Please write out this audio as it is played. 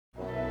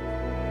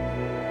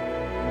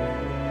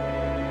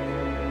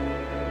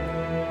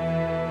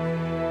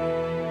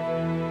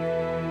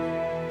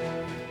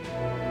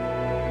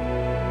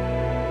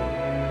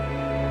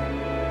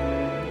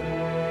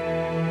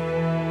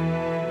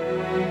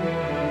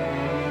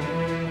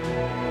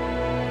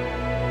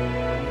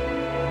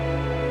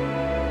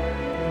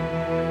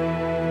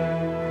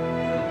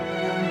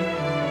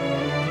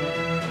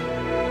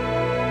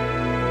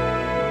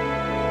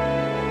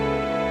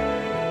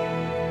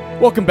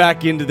Welcome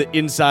back into the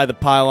Inside the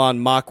Pylon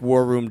Mock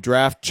War Room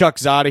Draft. Chuck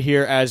Zada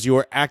here as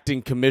your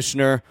acting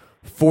commissioner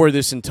for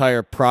this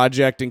entire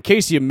project. In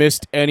case you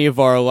missed any of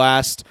our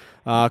last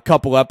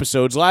couple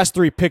episodes, last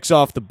three picks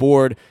off the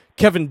board,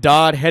 Kevin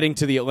Dodd heading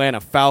to the Atlanta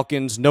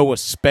Falcons, Noah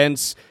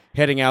Spence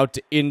heading out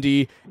to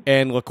Indy,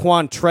 and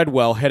Laquan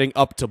Treadwell heading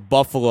up to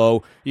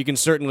Buffalo. You can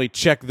certainly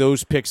check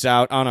those picks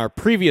out on our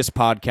previous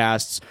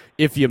podcasts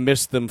if you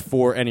missed them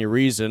for any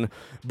reason.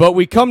 But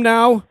we come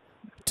now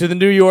to the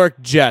New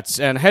York Jets,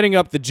 and heading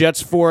up the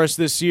Jets for us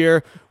this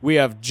year, we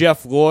have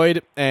Jeff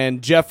Lloyd.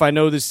 And Jeff, I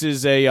know this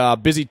is a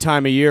busy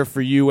time of year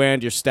for you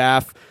and your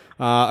staff.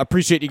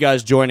 Appreciate you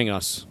guys joining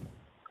us.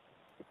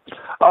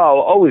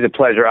 Oh, always a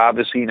pleasure.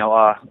 Obviously,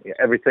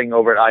 everything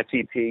over at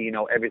ITP,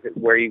 everything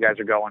where you guys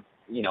are going,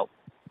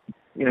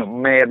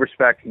 mad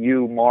respect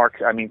you,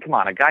 Mark. I mean, come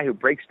on, a guy who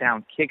breaks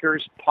down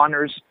kickers,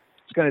 punters,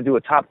 is going to do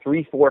a top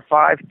 3, 4,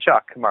 5.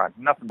 Chuck, come on,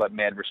 nothing but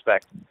mad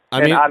respect.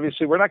 And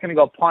obviously, we're not going to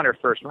go punter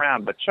first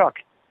round, but Chuck,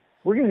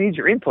 we're going to need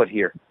your input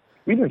here.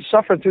 We've been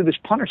suffering through this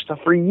punter stuff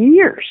for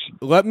years.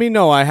 Let me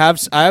know. I have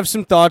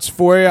some thoughts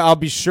for you. I'll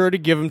be sure to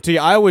give them to you.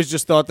 I always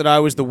just thought that I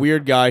was the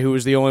weird guy who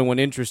was the only one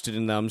interested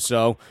in them,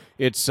 so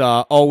it's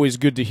always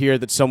good to hear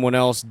that someone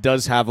else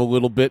does have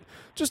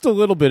just a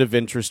little bit of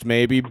interest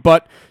maybe.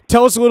 But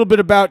tell us a little bit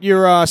about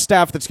your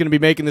staff that's going to be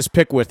making this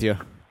pick with you.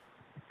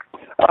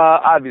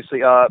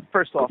 Obviously,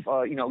 first off,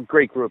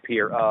 great group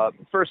here.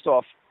 First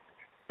off,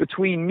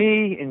 between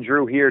me and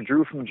Drew here,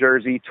 Drew from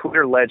Jersey,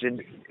 Twitter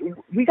legend,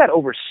 we got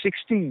over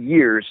 60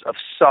 years of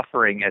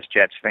suffering as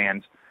Jets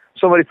fans.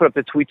 Somebody put up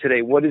the tweet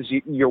today, what is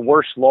your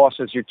worst loss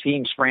as your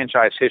team's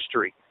franchise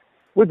history?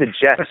 With the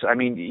Jets, I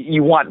mean,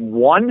 you want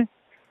one?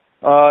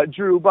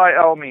 Drew, by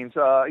all means,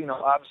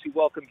 obviously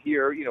welcome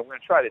here. We're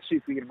going to try to see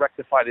if we can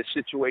rectify this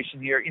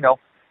situation here.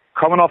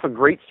 Coming off a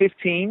great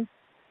 15,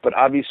 but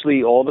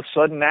obviously all of a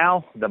sudden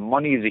now the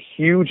money is a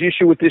huge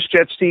issue with this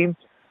Jets team.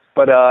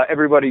 But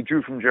everybody,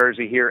 Drew from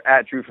Jersey here,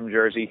 at Drew from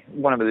Jersey,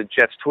 one of the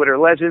Jets Twitter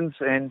legends,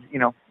 and,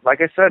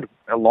 like I said,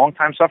 a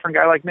long-time suffering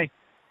guy like me.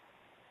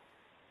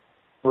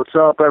 What's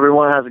up,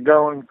 everyone? How's it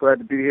going? Glad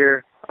to be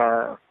here.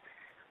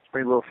 It's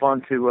been a little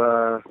fun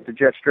to the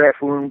Jets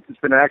draft room. It's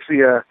been actually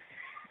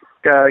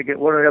get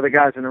one of the other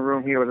guys in the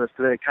room here with us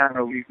today. Kind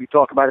of, we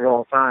talk about it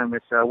all the time.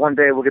 It's one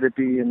day we're going to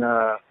be in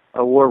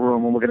a war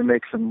room, and we're going to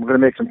make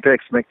some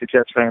picks, make the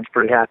Jets fans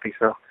pretty happy.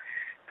 So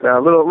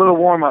a little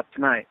warm up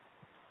tonight.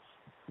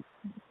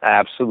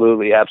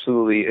 Absolutely.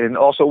 And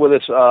also with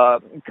us,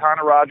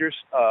 Connor Rogers,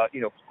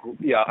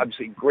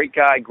 obviously great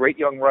guy, great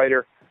young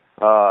writer,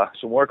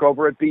 some work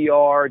over at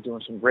BR,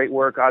 doing some great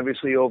work,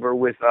 obviously, over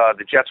with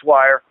the Jets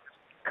Wire.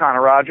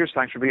 Connor Rogers,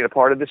 thanks for being a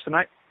part of this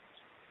tonight.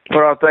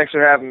 Well, thanks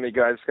for having me,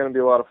 guys. It's going to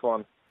be a lot of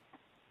fun.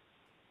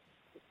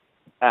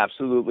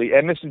 Absolutely.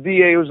 And Mr.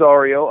 D.A.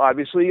 Rosario,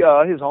 obviously,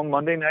 his own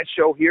Monday night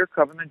show here,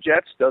 covering the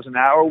Jets, does an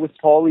hour with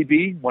Paulie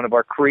B., one of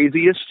our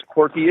craziest,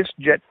 quirkiest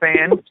Jet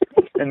fans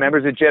and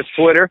members of Jets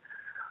Twitter.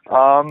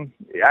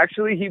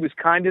 Actually, he was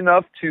kind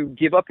enough to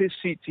give up his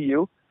seat to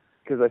you,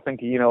 because I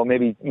think,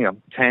 maybe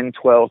 10,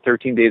 12,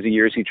 13 days a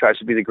year he tries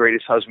to be the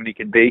greatest husband he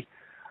can be.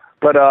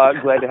 But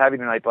glad to have you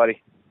tonight,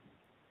 buddy.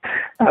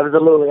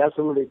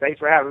 Absolutely. Thanks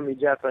for having me,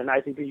 Jeff. And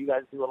ITP, you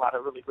guys do a lot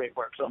of really great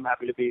work, so I'm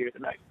happy to be here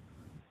tonight.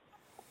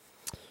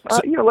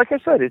 Like I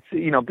said, it's,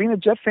 being a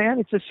Jet fan,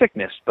 it's a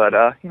sickness, but,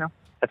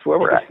 that's where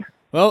we're at.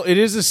 Well, it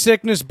is a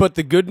sickness, but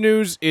the good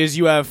news is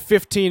you have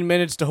 15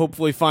 minutes to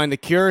hopefully find the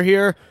cure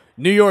here.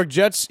 New York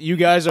Jets, you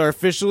guys are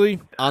officially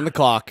on the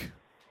clock.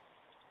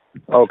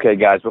 Okay,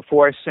 guys,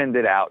 before I send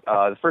it out,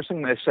 the first thing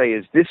I'm going to say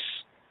is this,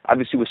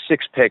 obviously, with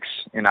 6 picks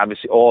and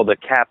obviously all the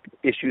cap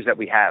issues that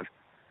we have,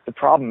 the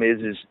problem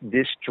is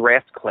this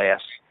draft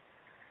class,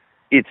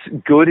 it's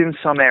good in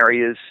some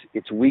areas,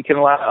 it's weak in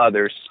a lot of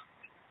others.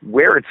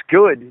 Where it's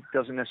good, it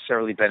doesn't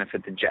necessarily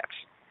benefit the Jets.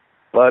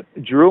 But,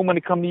 Drew, when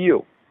it comes to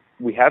you,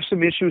 we have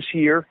some issues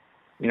here.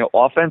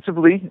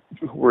 Offensively,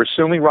 we're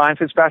assuming Ryan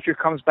Fitzpatrick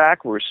comes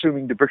back. We're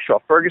assuming D'Brickashaw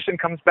Ferguson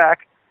comes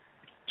back.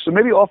 So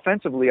maybe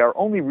offensively, our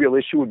only real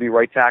issue would be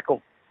right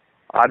tackle.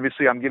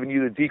 Obviously, I'm giving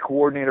you the D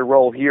coordinator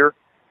role here.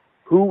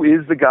 Who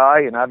is the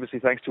guy? And obviously,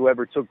 thanks to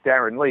whoever took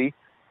Darren Lee.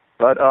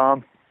 But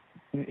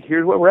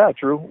here's where we're at,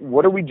 Drew.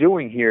 What are we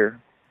doing here?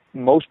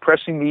 Most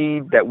pressing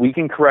need that we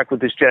can correct with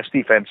this Jets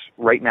defense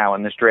right now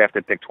in this draft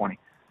at pick 20?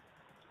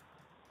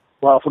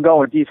 Well, if we're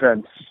going with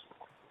defense,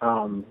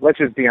 let's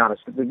just be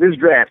honest. This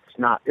draft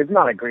is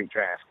not a great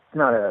draft. It's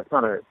not a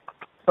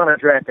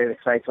draft that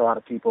excites a lot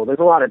of people. There's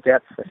a lot of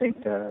depth, I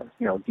think,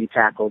 D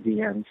tackle,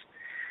 D ends.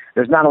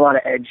 There's not a lot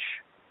of edge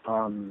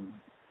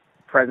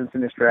presence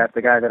in this draft.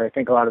 The guy that I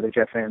think a lot of the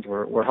Jet fans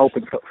were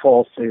hoping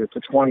falls to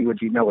 20 would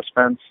be Noah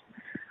Spence,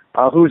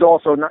 who's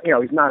also not,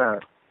 he's not a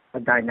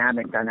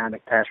dynamic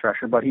pass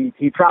rusher, but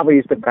he probably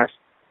is the best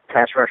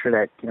pass rusher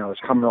that, is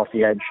coming off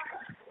the edge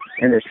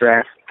in this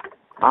draft.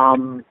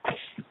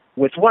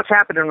 With what's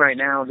happening right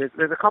now,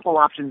 there's a couple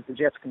options the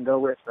Jets can go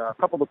with. A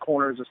couple of the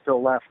corners are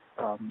still left.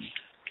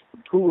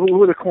 Who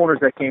were the corners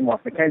that came off?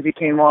 McKenzie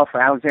came off.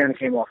 Alexander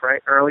came off,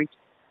 right, early?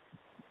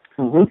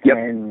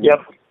 Mm-hmm. Yep.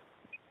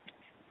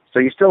 So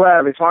you still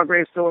have, is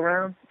Hargrave still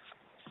around?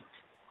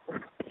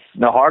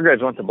 No,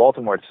 Hargraves went to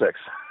Baltimore at 6.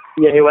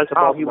 Yeah, he went to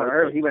Oh, Baltimore. he went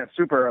early. He went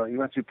super early.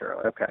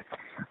 Okay.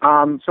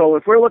 So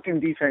if we're looking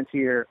defense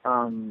here,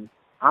 I'm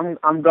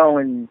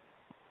going.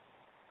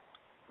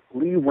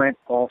 Lee went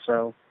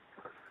also.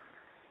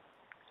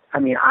 I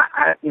mean,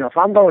 I if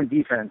I'm going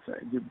defense,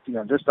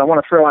 just I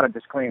want to throw out a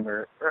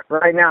disclaimer.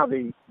 Right now,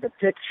 the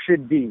pick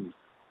should be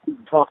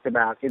talked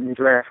about in the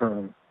draft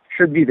room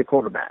should be the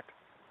quarterback.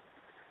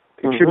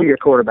 It should be a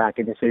quarterback,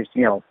 and this is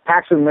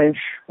Paxton Lynch.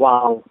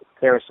 While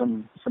there are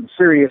some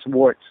serious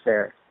warts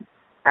there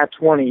at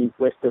 20,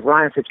 with the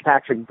Ryan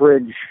Fitzpatrick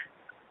bridge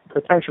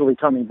potentially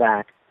coming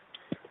back,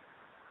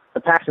 the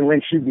Paxton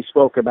Lynch should be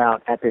spoke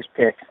about at this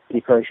pick,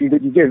 because you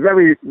get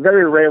very,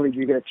 very rarely do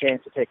you get a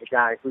chance to take a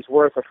guy who's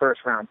worth a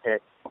first-round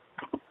pick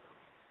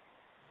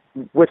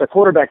with a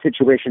quarterback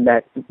situation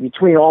that,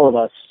 between all of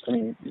us, I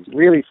mean,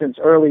 really since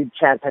early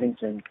Chad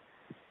Pennington,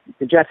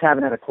 the Jets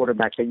haven't had a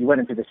quarterback that you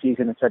went into the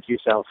season and said to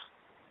yourself,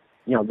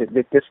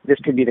 this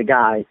could be the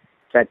guy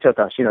that took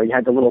us. You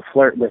had the little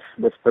flirt with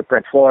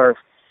Brett Favre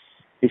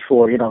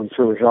before, he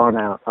threw his arm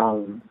out.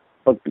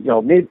 But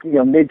mid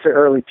to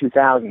early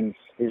 2000s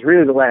is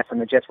really the last time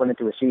the Jets went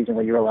into a season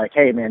where you were like,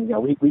 hey man,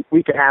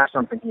 we could have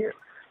something here.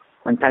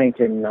 When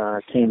Pennington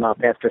came up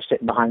after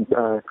sitting behind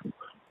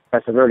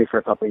Testaverde for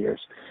a couple of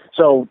years.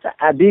 So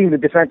being the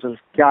defensive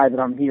guy that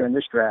I'm here in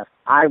this draft,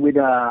 I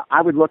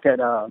would look at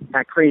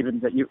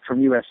Cravens from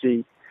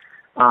USC.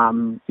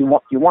 You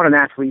want an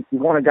athlete. You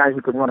want a guy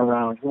who can run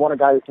around. You want a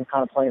guy who can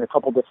kind of play in a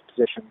couple different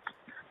positions.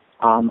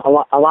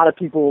 A lot of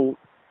people,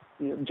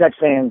 Jet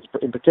fans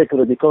in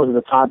particular, because of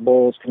the Todd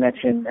Bowles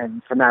connection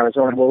and from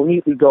Arizona, will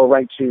immediately go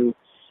right to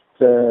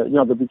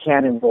the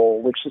Buchanan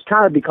role, which has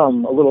kind of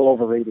become a little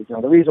overrated.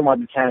 The reason why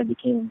Buchanan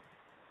became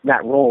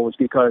that role is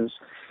because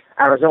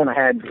Arizona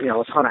had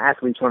a ton of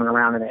athletes running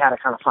around, and they had to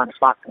kind of find a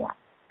spot for them.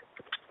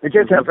 The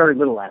Jets have very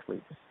little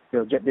athletes.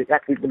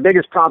 The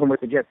biggest problem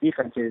with the Jets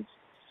defense is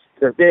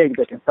they're big,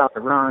 they can stop the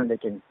run, they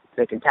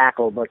can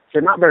tackle, but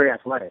they're not very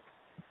athletic.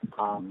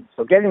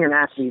 So getting an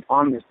athlete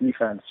on this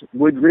defense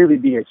would really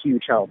be a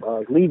huge help.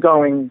 Lee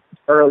going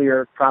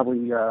earlier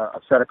probably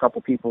upset a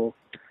couple people,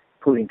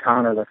 including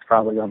Connor, that's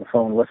probably on the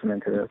phone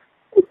listening to this.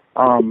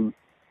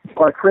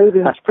 But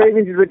Cravens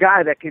is a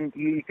guy that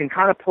you can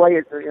kind of play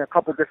it in a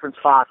couple different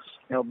spots,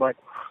 but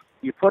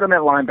you put him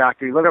at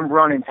linebacker, you let him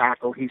run and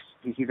tackle. He's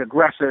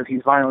aggressive,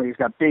 he's violent, he's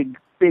got big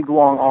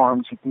long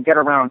arms. He can get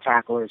around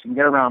tacklers, he can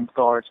get around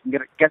guards, he can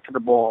get to the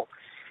ball.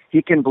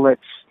 He can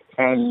blitz.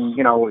 And,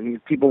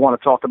 people want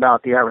to talk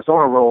about the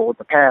Arizona role with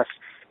the pass.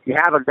 You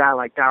have a guy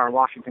like Darren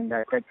Washington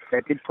that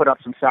did put up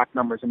some sack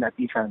numbers in that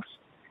defense,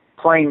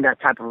 playing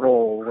that type of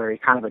role where he's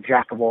kind of a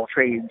jack of all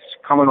trades,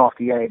 coming off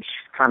the edge,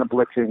 kind of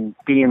blitzing,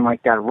 being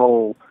like that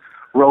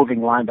roving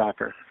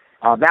linebacker.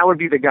 That would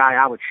be the guy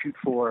I would shoot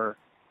for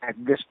at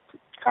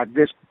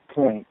this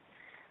point,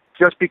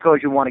 just because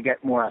you want to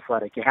get more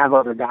athletic. You have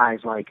other guys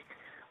like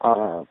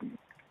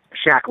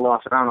Shaq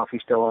Lawson, I don't know if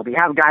he's still on, but you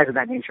have guys of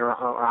that nature,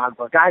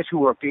 guys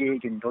who are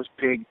big, and those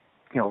big,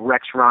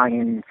 Rex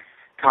Ryan,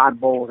 Todd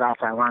Bowles,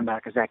 outside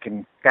linebackers that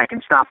can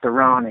stop the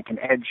run and can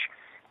edge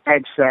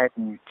set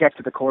and get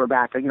to the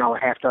quarterback, a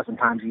half dozen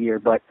times a year.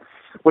 But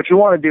what you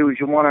want to do is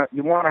you want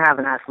to have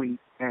an athlete,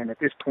 and at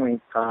this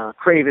point,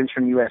 Cravens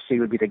from USC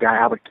would be the guy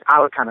I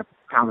would kind of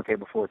pound the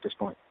table for at this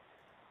point.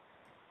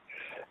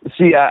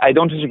 See, I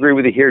don't disagree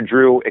with you here,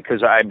 Drew,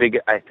 because I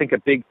think a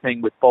big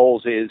thing with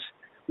Bowles is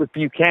with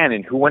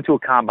Buchanan, who went to a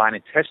combine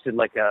and tested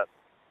like a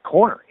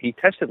corner. He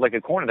tested like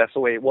a corner. That's the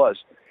way it was.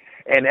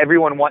 And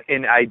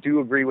and I do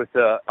agree with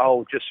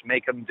just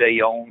make him day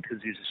own because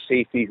he's a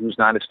safety who's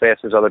not as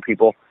fast as other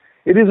people.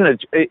 It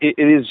isn't.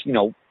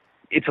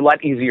 It's a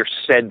lot easier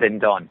said than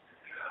done.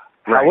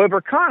 Right.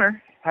 However,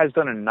 Connor has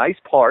done a nice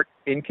part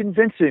in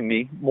convincing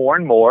me more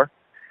and more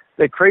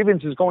that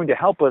Cravens is going to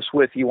help us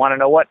with, you want to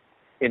know what?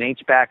 An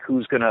H-back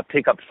who's going to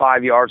pick up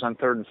 5 yards on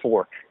 3rd and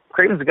 4.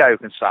 Cravens is the guy who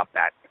can stop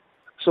that.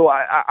 So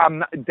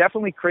I'm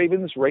definitely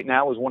Cravens right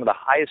now is one of the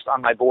highest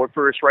on my board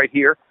for us right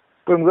here.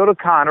 But I'm going to go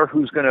to Connor,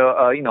 who's going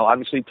to,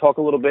 obviously talk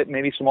a little bit,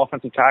 maybe some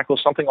offensive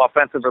tackles, something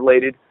offensive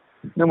related.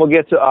 Then we'll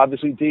get to,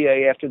 obviously,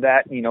 DA after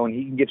that, and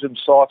he can give some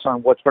thoughts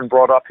on what's been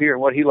brought up here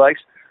and what he likes.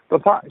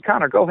 But,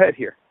 Connor, go ahead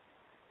here.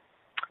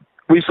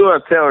 We still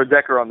have Taylor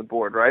Decker on the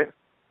board, right?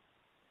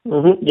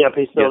 Mm-hmm. Yep,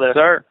 he's still there.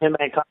 Sir. Him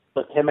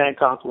and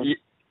Conklin.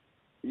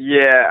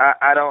 Yeah,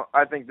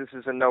 I think this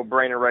is a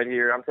no-brainer right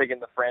here. I'm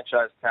taking the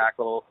franchise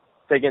tackle.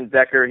 Taking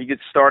Decker, he could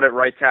start at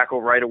right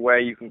tackle right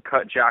away. You can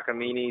cut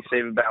Giacomini,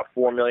 save about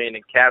 $4 million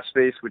in cap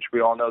space, which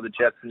we all know the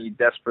Jets need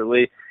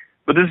desperately.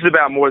 But this is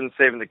about more than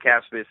saving the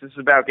cap space. This is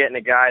about getting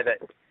a guy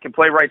that can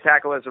play right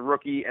tackle as a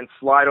rookie and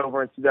slide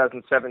over in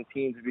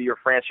 2017 to be your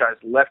franchise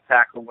left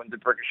tackle when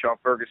D'Brickashaw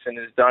Ferguson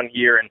is done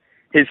here and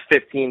his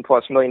 $15+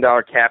 million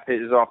cap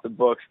hit is off the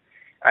books.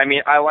 I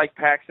mean, I like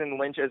Paxton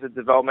Lynch as a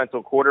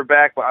developmental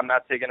quarterback, but I'm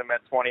not taking him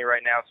at 20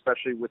 right now,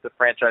 especially with the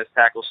franchise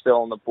tackle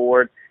still on the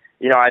board.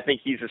 I think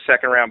he's a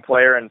second-round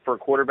player, and for a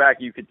quarterback,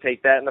 you could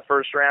take that in the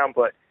first round.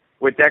 But,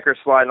 with Decker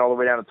sliding all the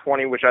way down to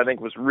 20, which I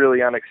think was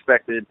really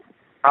unexpected.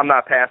 I'm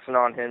not passing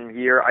on him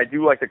here. I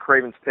do like the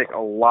Cravens pick a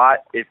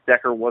lot. If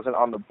Decker wasn't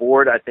on the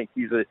board, I think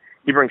he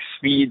brings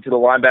speed to the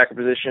linebacker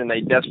position, and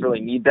they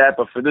desperately need that.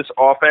 But for this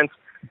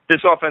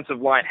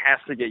offensive line has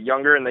to get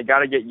younger, and they got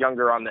to get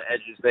younger on the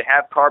edges. They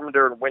have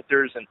Carpenter and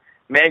Winters, and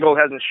Mangold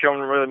hasn't shown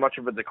really much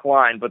of a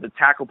decline, but the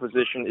tackle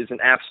position is an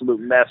absolute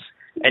mess,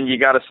 and you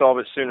got to solve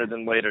it sooner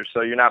than later.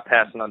 So you're not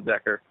passing on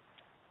Decker.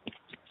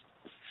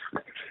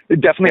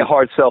 Definitely a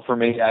hard sell for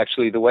me,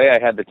 actually. The way I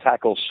had the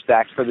tackles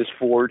stacked for this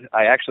board,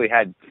 I actually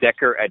had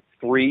Decker at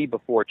 3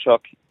 before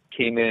Chuck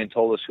came in and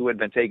told us who had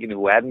been taken and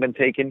who hadn't been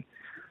taken.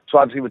 So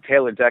obviously with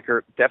Taylor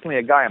Decker, definitely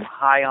a guy I'm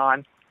high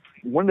on.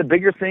 One of the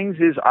bigger things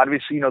is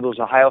obviously, those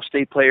Ohio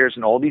State players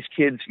and all these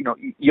kids,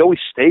 you always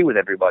stay with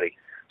everybody.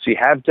 So you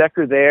have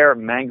Decker there.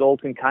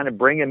 Mangold can kind of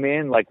bring him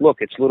in. Like, look,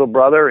 it's little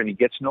brother, and he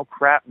gets no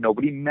crap.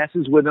 Nobody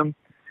messes with him.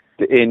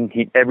 And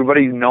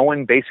everybody's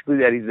knowing basically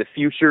that he's the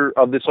future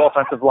of this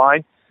offensive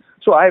line.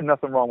 So I have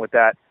nothing wrong with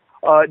that.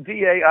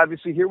 DA,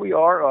 obviously, here we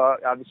are.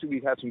 Obviously,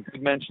 we've had some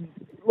good mentions.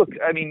 Look,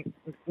 I mean,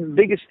 the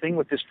biggest thing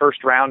with this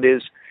first round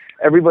is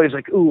everybody's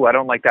like, ooh, I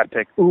don't like that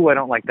pick. Ooh, I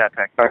don't like that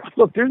pick.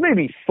 Look, there's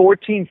maybe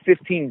 14,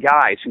 15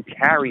 guys who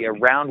carry a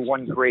round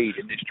 1 grade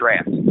in this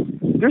draft.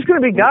 There's going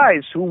to be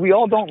guys who we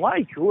all don't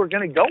like who are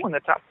going to go in the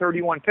top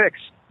 31 picks.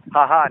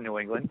 Ha-ha, New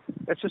England.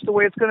 That's just the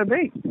way it's going to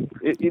be.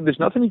 There's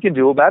nothing you can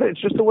do about it.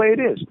 It's just the way it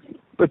is.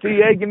 But,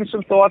 DA, give me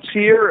some thoughts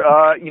here.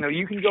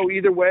 You can go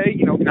either way.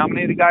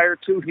 Nominate a guy or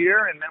two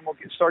here, and then we'll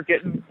start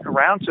getting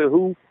around to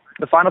who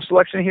the final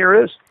selection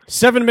here is.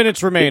 7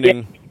 minutes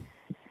remaining.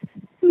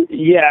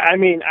 Yeah, I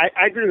mean,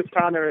 I agree with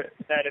Connor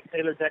that if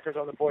Taylor Decker's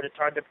on the board, it's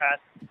hard to pass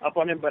up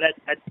on him. But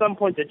at some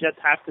point, the Jets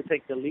have to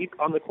take the leap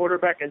on the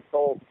quarterback. And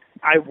so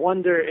I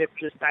wonder if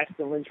just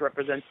Paxton Lynch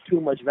represents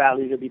too much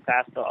value to be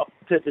passed up,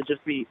 to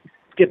just be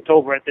skipped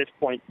over at this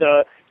point.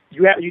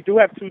 You do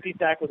have 2 D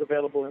tackles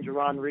available in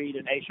Jerron Reed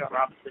and A'Shawn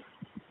Robinson.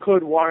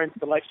 Could warrant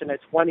selection at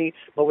 20,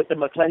 but with the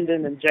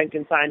McClendon and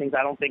Jenkins signings,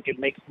 I don't think it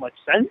makes much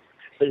sense.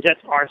 The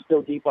Jets are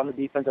still deep on the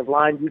defensive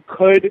line. You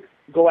could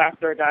go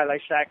after a guy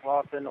like Shaq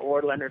Lawson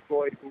or Leonard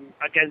Floyd, who,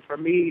 again, for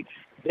me,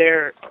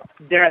 they're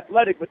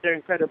athletic, but they're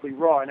incredibly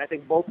raw, and I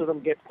think both of them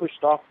get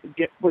pushed off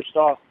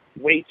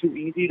way too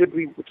easy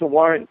to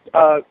warrant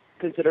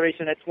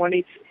consideration at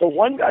 20. The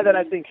one guy that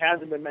I think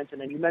hasn't been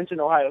mentioned, and you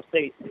mentioned Ohio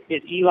State,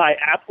 is Eli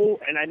Apple.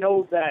 And I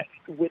know that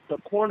with the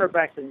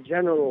cornerbacks in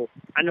general,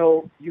 I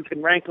know you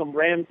can rank them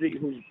Ramsey,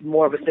 who's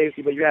more of a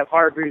safety, but you have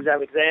Hargreaves,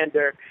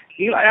 Alexander.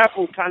 Eli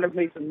Apple kind of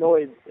made some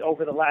noise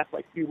over the last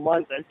few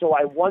months, and so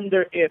I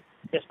wonder if,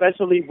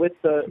 especially with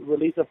the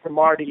release of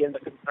Cromartie and the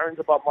concerns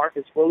about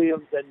Marcus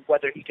Williams and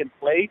whether he can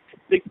play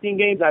 16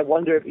 games, I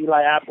wonder if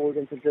Eli Apple is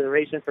in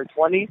consideration for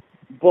 20.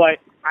 But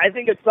I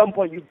think at some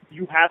point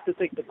you have to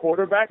take the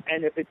quarterback,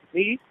 and if it's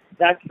me,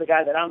 that's the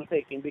guy that I'm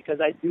taking,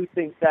 because I do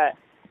think that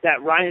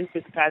Ryan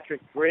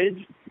Fitzpatrick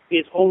bridge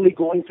is only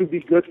going to be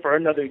good for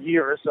another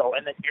year or so,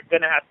 and then you're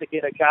going to have to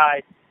get a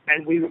guy,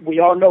 and we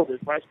all know this,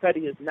 Bryce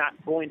Petty is not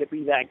going to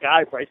be that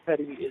guy. Bryce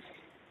Petty is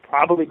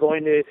probably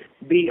going to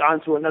be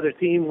onto another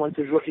team once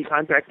his rookie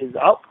contract is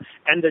up.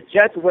 And the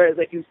Jets, whereas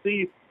you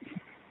see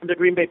the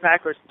Green Bay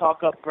Packers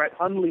talk up Brett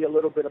Hundley a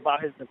little bit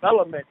about his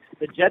development,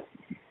 the Jets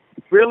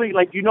really,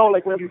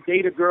 when you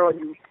date a girl and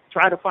you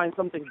try to find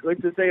something good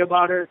to say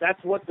about her,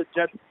 that's what the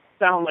Jets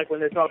sound like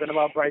when they're talking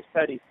about Bryce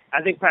Petty.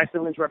 I think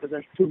Paxton Lynch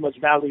represents too much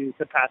value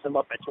to pass him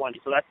up at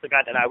 20, so that's the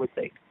guy that I would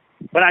take.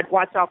 But I'd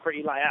watch out for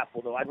Eli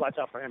Apple, though. I'd watch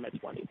out for him at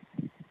 20.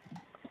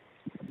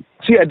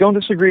 See, I don't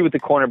disagree with the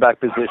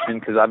cornerback position,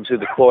 because obviously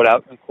the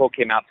quote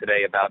came out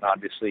today about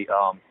obviously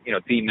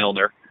D.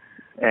 Milner,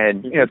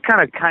 and it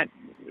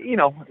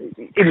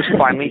was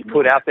finally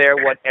put out there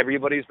what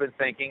everybody's been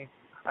thinking.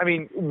 I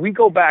mean, we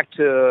go back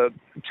to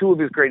 2 of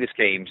his greatest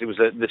games. It was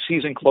the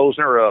season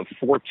closer of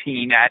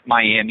 14 at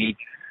Miami,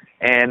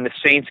 and the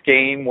Saints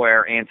game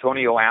where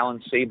Antonio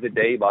Allen saved the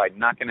day by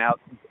knocking out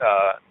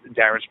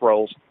Darren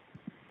Sproles.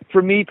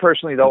 For me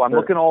personally, though, I'm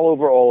looking all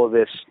over all of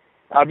this.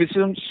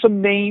 Obviously,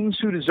 some names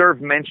who deserve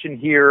mention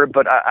here,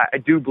 but I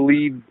do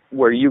believe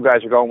where you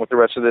guys are going with the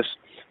rest of this,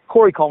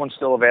 Corey Coleman's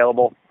still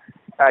available.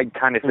 I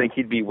kind of think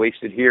he'd be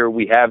wasted here.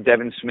 We have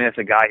Devin Smith,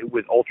 a guy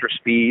with ultra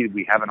speed.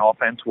 We have an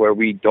offense where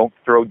we don't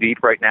throw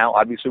deep right now,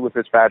 obviously with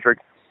Fitzpatrick.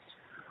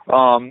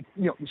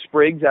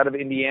 Spriggs out of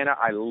Indiana,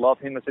 I love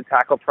him as a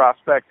tackle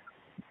prospect.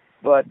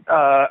 But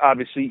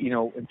obviously,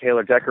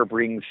 Taylor Decker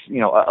brings,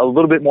 a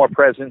little bit more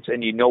presence,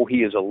 and he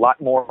is a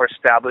lot more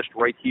established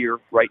right here,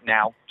 right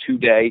now,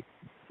 today.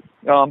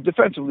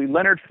 Defensively,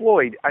 Leonard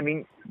Floyd. I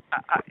mean,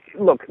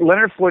 look,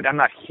 Leonard Floyd I'm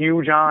not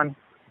huge on.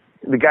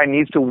 The guy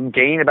needs to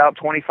gain about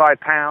 25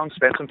 pounds,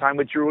 spend some time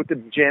with Drew at the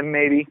gym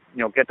maybe,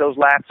 get those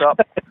lats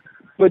up.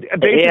 But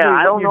basically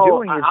I don't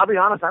know. I'll be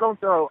honest, I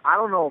don't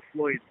know if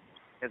Floyd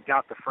has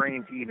got the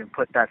frame to even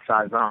put that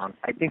size on.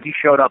 I think he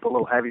showed up a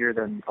little heavier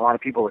than a lot of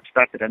people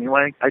expected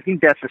anyway. I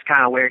think that's just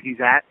kind of where he's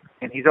at,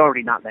 and he's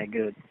already not that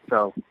good.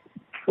 So,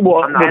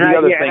 well, the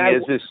other thing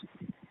is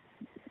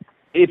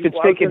if it's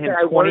taken him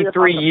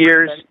 23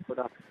 years.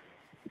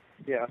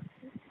 Yeah.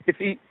 if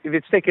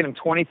it's taken him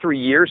 23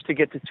 years to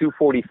get to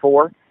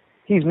 244,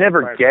 he's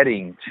never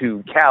getting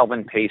to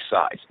Calvin Pace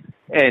size.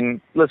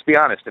 And let's be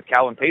honest, if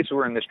Calvin Pace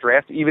were in this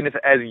draft, even if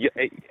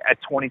at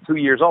 22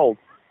 years old,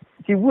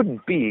 he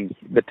wouldn't be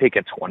the pick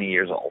at 20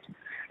 years old.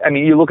 I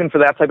mean, you're looking for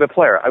that type of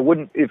player. I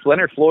wouldn't, if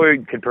Leonard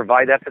Floyd could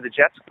provide that for the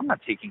Jets, I'm not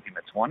taking him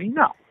at 20.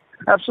 No,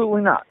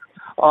 absolutely not.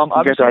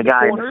 Obviously, a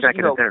guy in the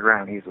second or third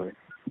round easily.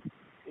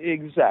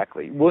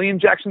 Exactly. William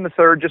Jackson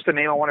III, just a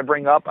name I want to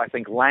bring up. I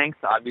think length,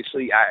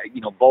 obviously,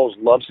 Bowles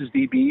loves his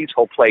DBs.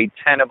 He'll play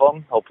 10 of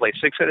them. He'll play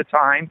 6 at a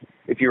time.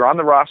 If you're on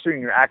the roster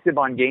and you're active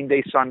on game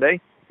day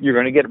Sunday, you're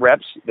going to get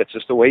reps. That's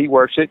just the way he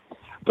works it.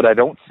 But I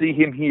don't see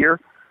him here.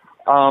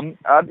 I'm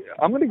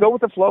going to go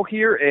with the flow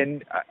here,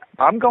 and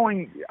I'm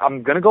going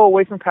to go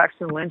away from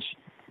Paxton Lynch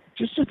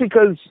just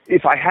because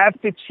if I have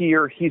Fitz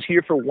here, he's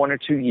here for 1 or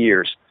 2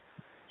 years.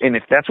 And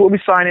if that's what we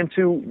sign him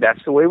to, that's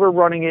the way we're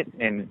running it.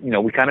 And,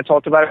 we kind of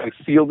talked about it.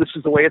 We feel this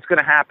is the way it's going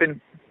to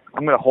happen.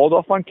 I'm going to hold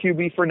off on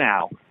QB for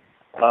now.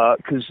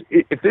 Because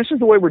if this is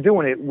the way we're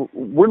doing it,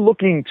 we're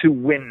looking to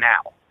win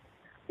now.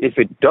 If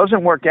it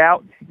doesn't work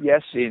out,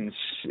 yes,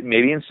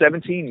 maybe in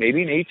 17,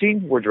 maybe in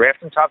 18, we're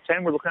drafting top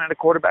 10. We're looking at a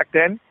quarterback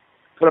then.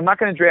 But I'm not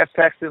going to draft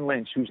Paxton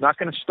Lynch, who's not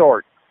going to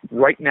start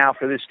right now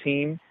for this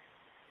team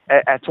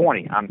at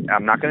 20.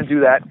 I'm not going to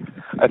do that.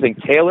 I think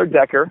Taylor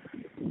Decker,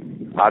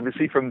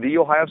 obviously from The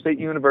Ohio State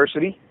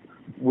University,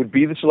 would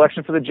be the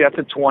selection for the Jets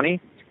at 20.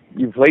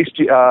 You placed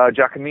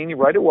Giacomini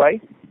right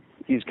away.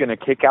 He's going to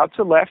kick out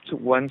to left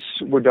once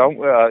we're done.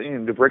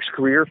 DeBrick's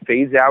career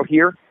fades out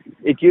here.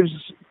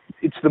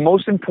 It's the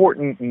most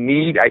important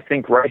need, I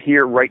think, right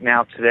here, right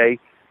now, today.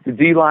 The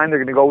D-line, they're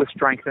going to go with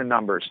strength and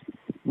numbers.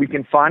 We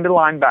can find a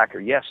linebacker.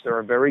 Yes, there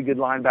are very good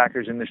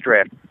linebackers in this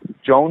draft.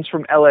 Jones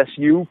from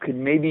LSU could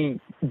maybe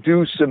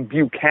do some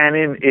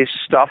Buchanan-ish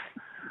stuff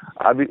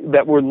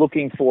that we're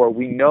looking for.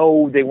 We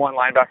know they want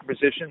linebacker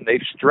position.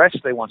 They've stressed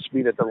they want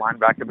speed at the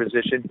linebacker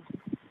position.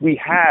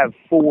 We have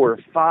 4 or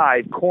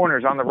 5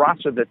 corners on the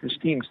roster that this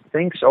team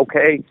thinks,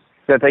 okay,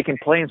 that they can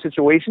play in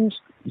situations.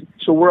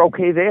 So we're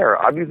okay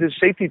there. Obviously, the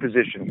safety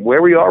position.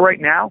 Where we are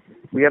right now,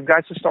 we have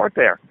guys to start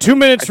there. 2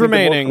 minutes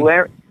remaining.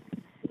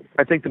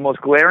 I think the most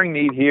glaring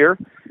need here,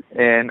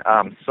 and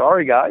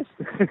sorry, guys,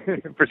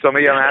 for some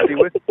of you I'm happy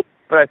with,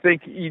 but I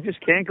think you just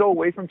can't go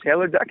away from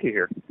Taylor Decker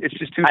here. It's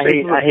just too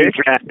safe. I hate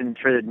drafting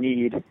for the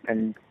need,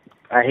 and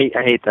I hate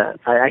that.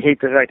 I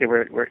hate the fact that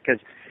we're because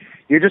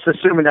you're just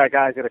assuming that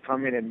guy's going to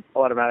come in and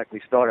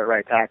automatically start at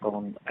right tackle.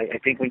 And I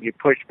think when you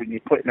put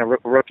in a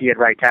rookie at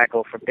right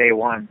tackle from day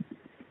one,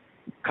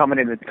 coming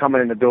in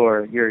the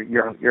door,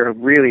 you're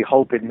really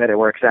hoping that it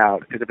works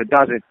out. Because if it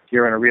doesn't,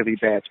 you're in a really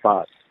bad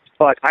spot.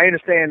 But I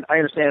understand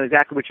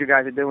exactly what you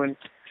guys are doing.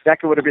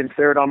 Decker would have been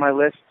third on my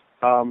list,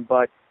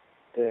 but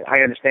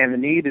I understand the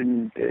need,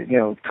 and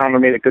Connor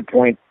made a good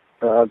point,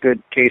 a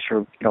good case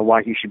for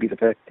why he should be the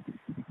pick.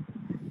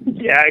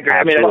 Yeah, I agree.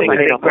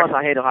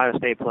 I hate Ohio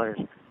State players.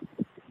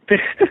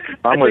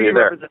 I'm with you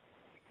there.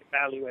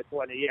 Value at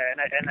 20, yeah,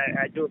 and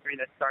I do agree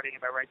that starting him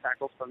at right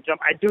tackle from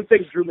jump. I do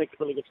think Drew makes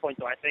a really good point,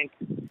 though. I think,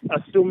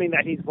 assuming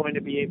that he's going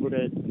to be able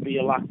to be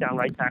a lockdown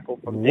right tackle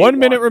from 1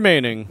 minute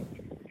remaining,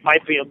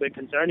 might be a bit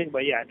concerning,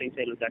 but yeah, I think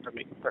Taylor Decker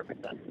makes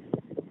perfect sense.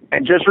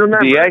 And just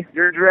remember,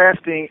 you're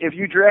drafting. If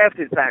you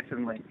drafted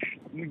Paxton Lynch,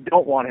 you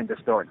don't want him to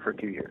start for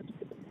 2 years.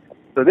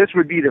 So this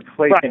would be the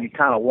place that you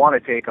kind of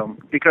want to take him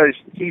because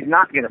he's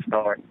not going to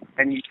start,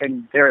 and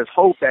there is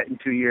hope that in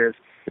 2 years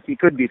he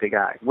could be the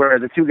guy. Where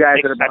the 2 guys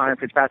that are behind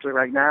Fitzpatrick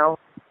right now,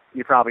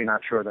 you're probably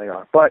not sure they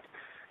are. But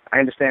I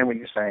understand what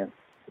you're saying.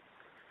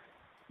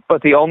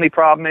 But the only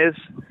problem is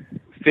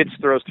Fitz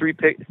throws 3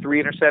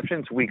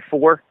 interceptions week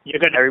 4.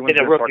 Everyone's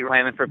going to start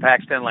planning for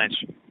Paxton Lynch.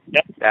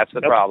 Yep. That's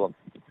the problem.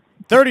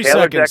 30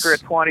 Taylor seconds. Decker at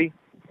 20,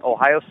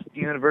 Ohio State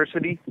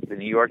University, the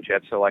New York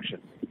Jets selection.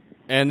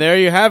 And there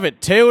you have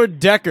it. Taylor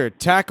Decker,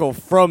 tackle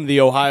from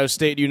the Ohio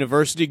State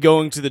University,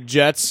 going to the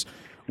Jets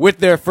with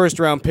their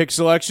first-round pick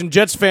selection.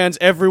 Jets fans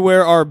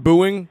everywhere are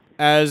booing,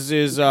 as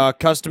is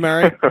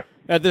customary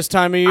at this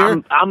time of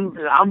year.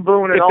 I'm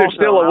booing it if also. If they're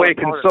still awake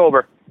and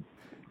sober.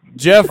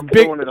 Jeff,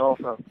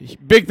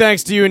 big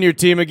thanks to you and your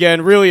team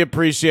again. Really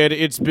appreciate it.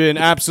 It's been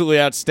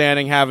absolutely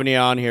outstanding having you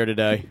on here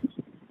today.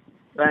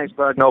 Thanks,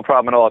 bud. No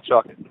problem at all,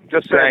 Chuck.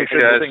 Just saying Thanks, you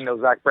should guys. sing the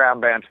Zach Brown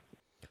band.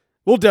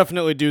 We'll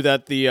definitely do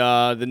that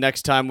the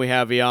next time we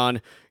have you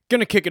on.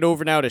 Going to kick it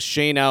over now to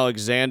Shane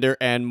Alexander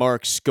and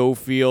Mark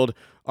Schofield,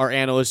 our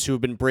analysts who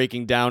have been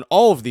breaking down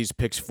all of these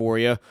picks for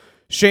you.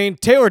 Shane,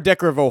 Taylor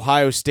Decker of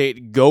Ohio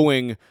State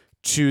going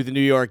to the New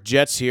York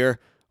Jets here.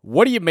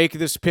 What do you make of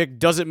this pick?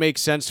 Does it make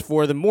sense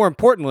for them? More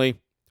importantly,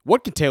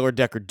 what can Taylor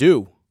Decker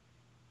do?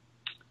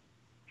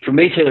 For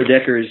me, Taylor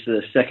Decker is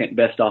the second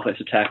best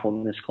offensive tackle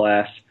in this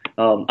class.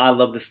 I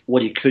love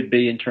what he could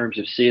be in terms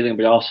of ceiling,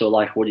 but I also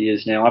like what he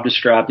is now. I've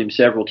described him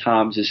several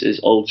times as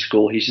old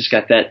school. He's just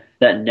got that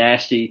that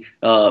nasty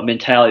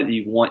mentality that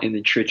you want in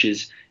the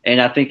trenches. And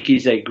I think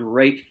he's a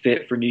great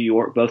fit for New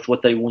York, both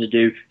what they want to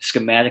do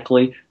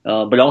schematically,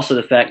 but also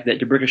the fact that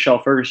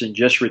D'Brickashaw Ferguson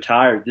just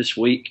retired this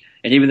week.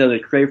 And even though they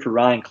traded for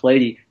Ryan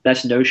Clady,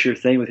 that's no sure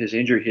thing with his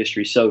injury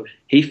history. So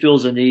he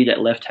feels a need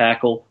at left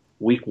tackle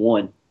week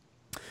 1.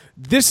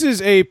 This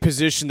is a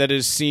position that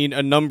has seen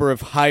a number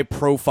of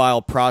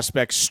high-profile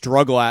prospects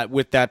struggle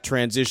with that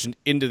transition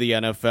into the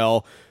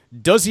NFL.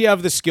 Does he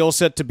have the skill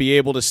set to be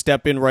able to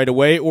step in right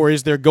away, or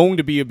is there going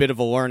to be a bit of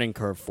a learning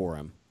curve for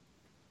him?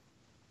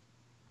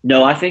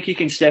 No, I think he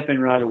can step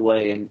in right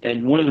away,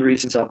 and one of the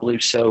reasons I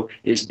believe so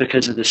is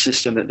because of the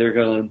system that they're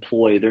going to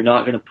employ. They're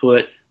not going to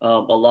put a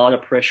lot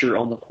of pressure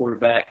on the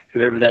quarterback,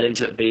 whoever that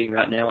ends up being.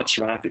 Right now it's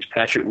Ryan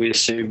Fitzpatrick, we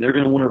assume. They're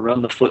going to want to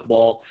run the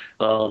football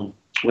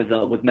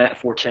with Matt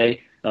Forte,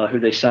 who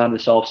they signed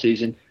this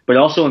offseason. But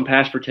also in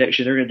pass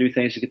protection, they're going to do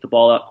things to get the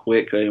ball out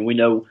quick, and we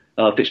know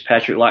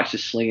Fitzpatrick likes to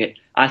sling it.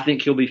 I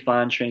think he'll be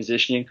fine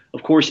transitioning.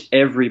 Of course,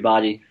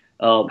 everybody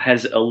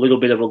has a little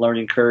bit of a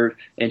learning curve,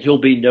 and he'll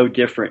be no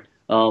different.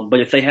 But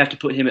if they have to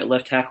put him at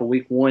left tackle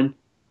week 1,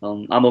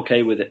 I'm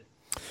okay with it.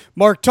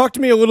 Mark, talk to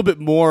me a little bit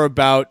more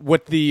about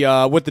what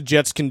the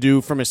Jets can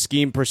do from a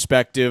scheme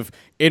perspective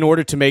in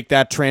order to make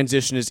that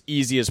transition as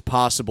easy as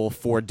possible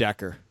for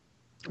Decker.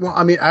 Well,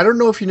 I mean, I don't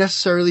know if you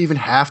necessarily even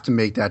have to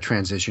make that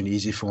transition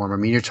easy for him. I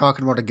mean, you're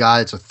talking about a guy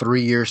that's a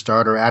 3-year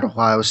starter at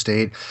Ohio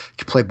State,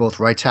 can play both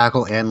right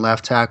tackle and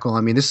left tackle. I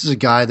mean, this is a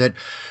guy that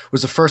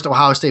was the first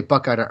Ohio State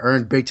Buckeye to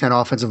earn Big Ten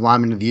Offensive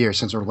Lineman of the Year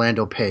since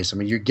Orlando Pace. I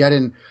mean, you're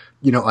getting,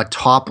 a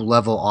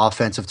top-level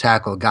offensive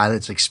tackle, a guy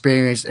that's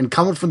experienced. And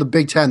coming from the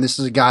Big Ten, this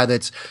is a guy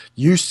that's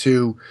used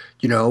to,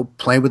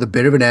 playing with a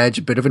bit of an edge,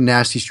 a bit of a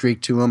nasty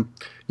streak to him.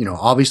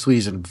 Obviously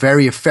he's a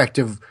very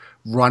effective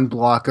run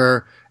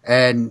blocker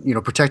and,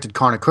 protected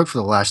Connor Cook for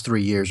the last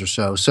 3 years or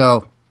so.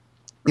 So,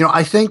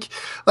 I think,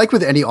 like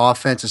with any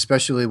offense,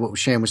 especially what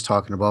Shane was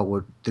talking about,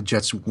 what the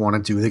Jets want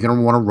to do, they're going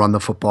to want to run the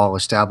football,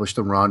 establish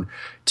the run,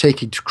 take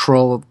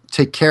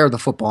care of the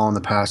football in the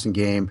passing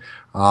game,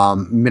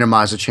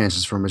 minimize the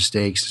chances for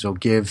mistakes. So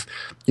give,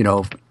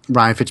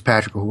 Ryan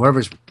Fitzpatrick or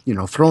whoever's,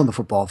 throwing the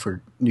football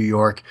for New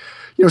York,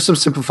 some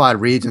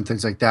simplified reads and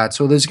things like that.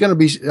 So there's going to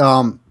be,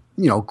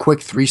 quick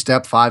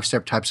 3-step,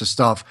 5-step types of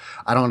stuff.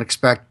 I don't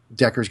expect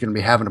Decker's going to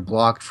be having a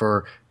block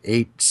for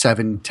 8,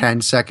 7,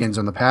 10 seconds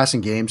on the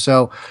passing game.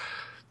 So,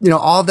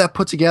 all of that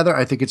put together,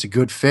 I think it's a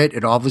good fit.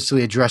 It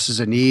obviously addresses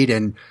a need,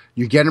 and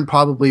you're getting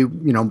probably,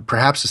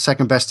 perhaps the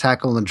second best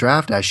tackle in the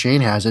draft as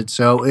Shane has it.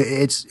 So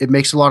it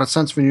makes a lot of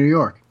sense for New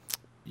York.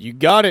 You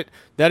got it.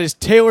 That is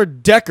Taylor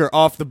Decker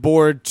off the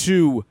board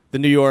to the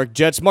New York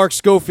Jets. Mark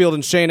Schofield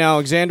and Shane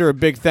Alexander, a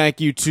big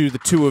thank you to the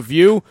two of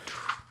you.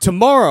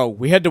 Tomorrow,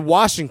 we head to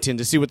Washington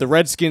to see what the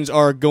Redskins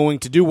are going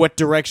to do. What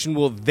direction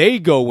will they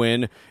go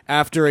in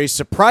after a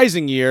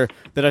surprising year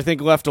that I think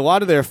left a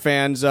lot of their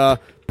fans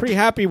pretty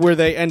happy where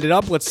they ended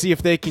up? Let's see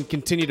if they can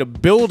continue to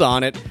build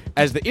on it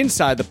as the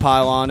Inside the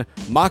Pylon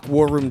Mock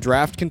War Room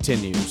Draft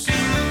continues.